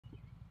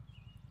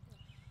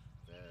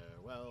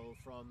farewell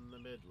from the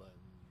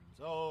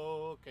Midlands.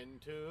 Oaken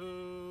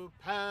to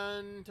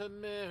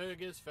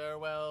Pantamirgis,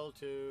 farewell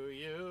to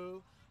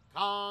you.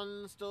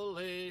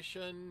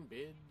 Constellation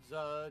bids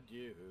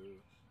adieu,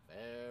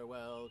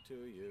 farewell to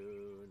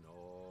you.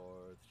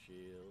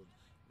 Northshield,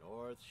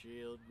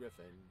 Northshield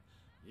Griffin,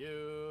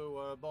 you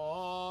were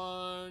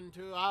born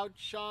to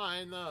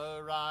outshine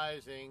the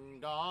rising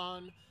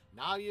dawn.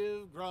 Now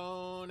you've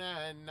grown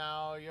and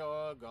now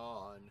you're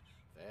gone.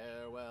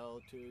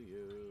 Farewell to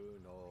you,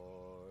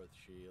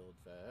 Northshield,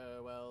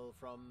 farewell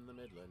from the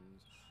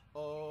Midlands.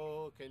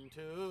 Oaken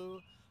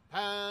to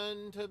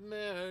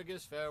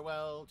Pantamirgis,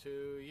 farewell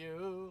to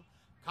you.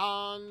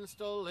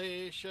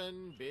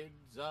 Constellation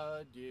bids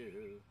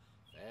adieu,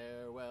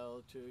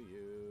 farewell to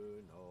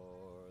you,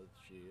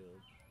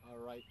 Northshield. All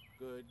right,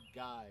 good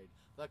guide,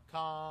 the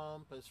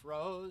compass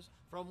rose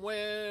from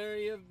where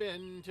you've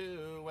been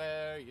to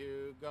where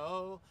you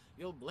go.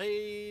 You'll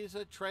blaze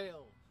a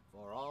trail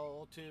for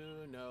all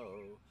to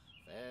know.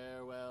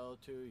 Farewell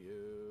to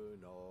you,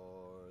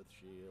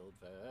 Northshield,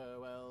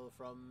 farewell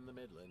from the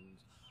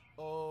Midlands.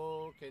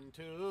 Oaken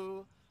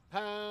to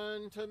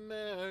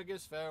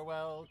Pantamirgis,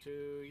 farewell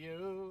to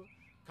you.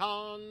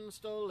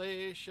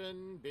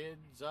 Constellation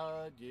bids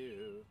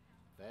adieu,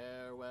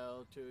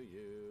 farewell to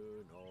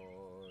you,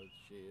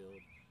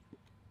 Northshield.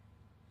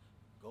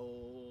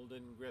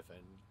 Golden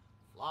Griffin,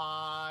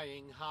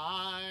 flying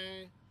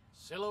high,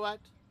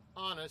 silhouette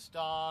on a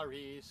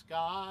starry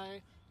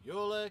sky,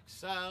 you'll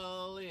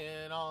excel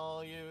in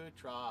all you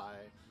try.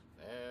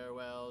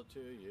 Farewell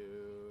to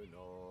you,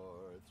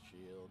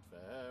 Northshield,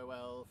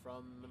 farewell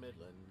from the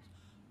Midlands.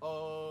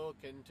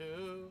 Oaken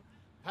to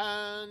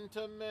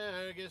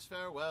Pantamirgis,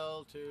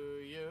 farewell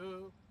to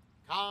you.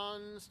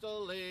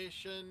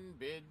 Constellation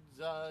bids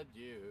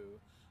adieu,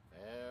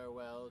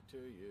 farewell to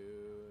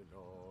you,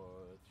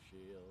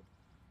 Northshield.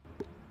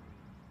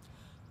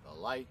 The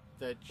light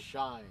that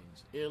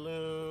shines,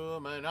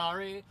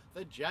 illuminary,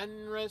 the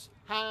generous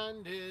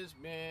hand is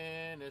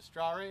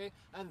ministrary,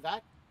 and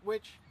that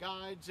which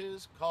guides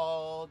is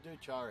called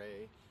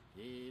duchare.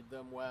 Heed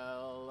them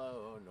well,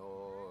 O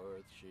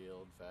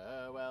Northshield,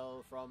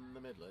 farewell from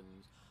the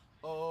Midlands.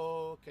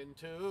 Oaken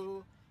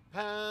to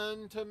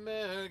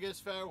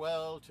Pantamirgis,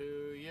 farewell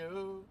to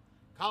you.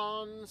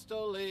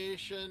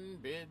 Constellation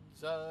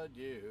bids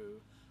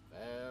adieu,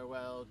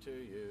 farewell to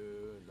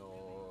you,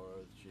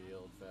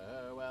 Northshield,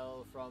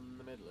 farewell from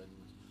the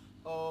Midlands.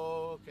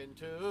 Oaken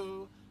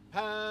to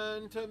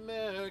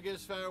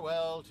Pantamirgis,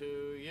 farewell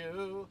to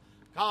you.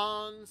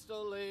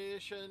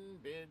 Constellation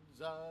bids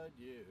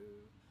adieu,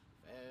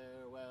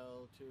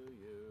 farewell to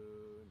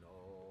you,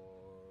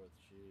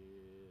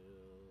 Northshield.